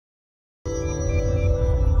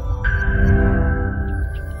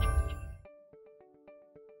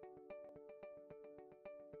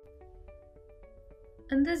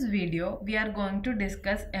In this video, we are going to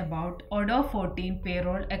discuss about Odoo 14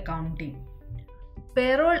 Payroll Accounting.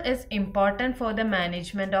 Payroll is important for the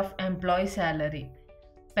management of employee salary.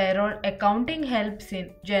 Payroll accounting helps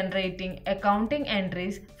in generating accounting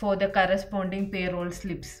entries for the corresponding payroll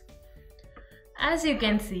slips. As you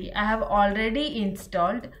can see, I have already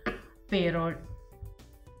installed Payroll.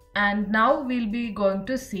 And now we'll be going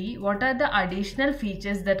to see what are the additional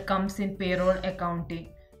features that comes in Payroll accounting.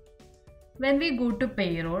 When we go to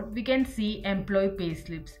Payroll, we can see employee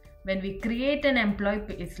payslips. When we create an employee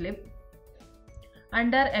payslip,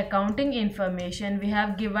 under accounting information, we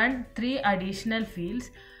have given 3 additional fields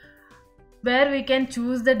where we can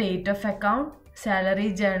choose the date of account,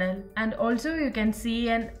 salary journal, and also you can see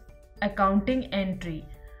an accounting entry.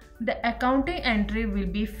 The accounting entry will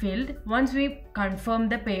be filled once we confirm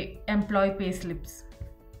the employee payslips.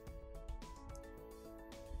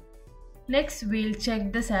 Next, we'll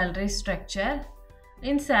check the salary structure.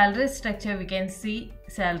 In salary structure, we can see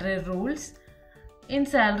salary rules. In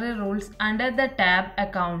salary rules, under the tab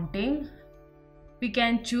accounting, we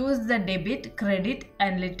can choose the debit, credit,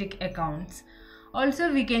 analytic accounts.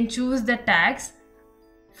 Also, we can choose the tax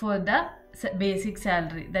for the basic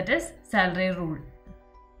salary, that is salary rule.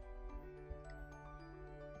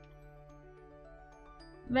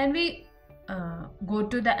 When we go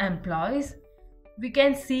to the employees, we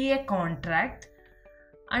can see a contract.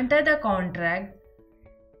 Under the contract,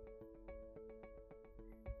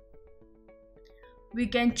 we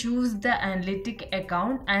can choose the analytic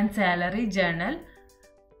account and salary journal,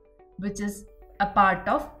 which is a part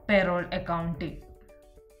of payroll accounting.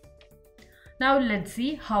 Now let's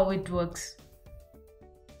see how it works.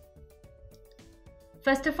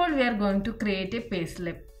 First of all, we are going to create a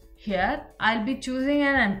payslip. Here, I'll be choosing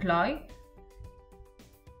an employee.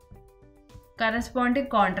 Corresponding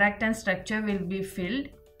contract and structure will be filled,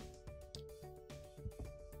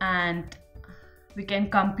 and we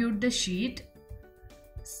can compute the sheet.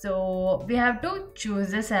 So we have to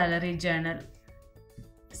choose the salary journal.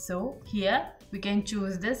 So here we can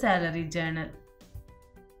choose the salary journal.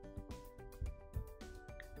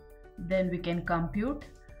 Then we can compute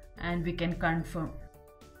and we can confirm.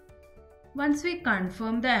 Once we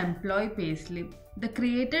confirm the employee payslip, the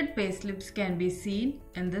created payslips can be seen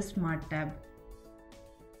in the Smart tab.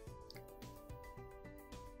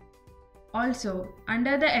 Also,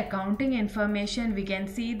 under the accounting information, we can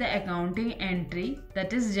see the accounting entry,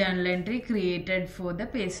 that is journal entry created for the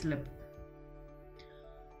payslip.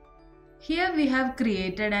 Here we have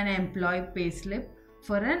created an employee payslip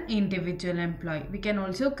for an individual employee. We can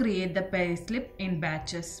also create the payslip in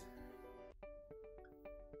batches.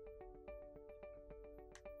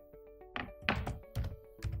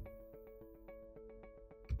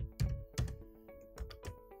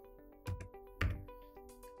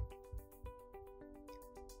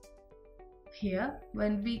 Here,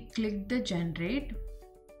 when we click the generate,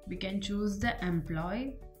 we can choose the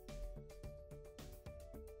employee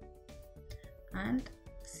and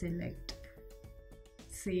select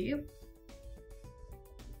save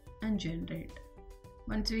and generate.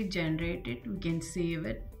 Once we generate it, we can save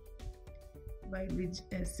it. While we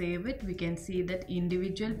save it, we can see that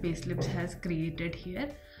individual payslips has created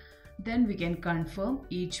here. Then we can confirm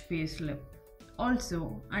each payslip.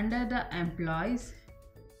 Also, under the employees,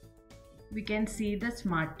 we can see the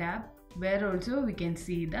Smart tab, where also we can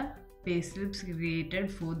see the payslips created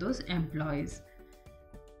for those employees.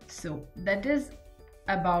 So that is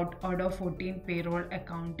about Odoo 14 Payroll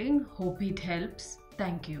Accounting. Hope it helps.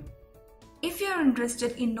 Thank you. If you are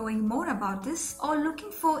interested in knowing more about this or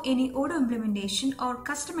looking for any Odoo implementation or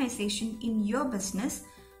customization in your business,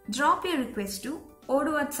 drop your request to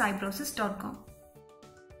odoo@cybrosys.com.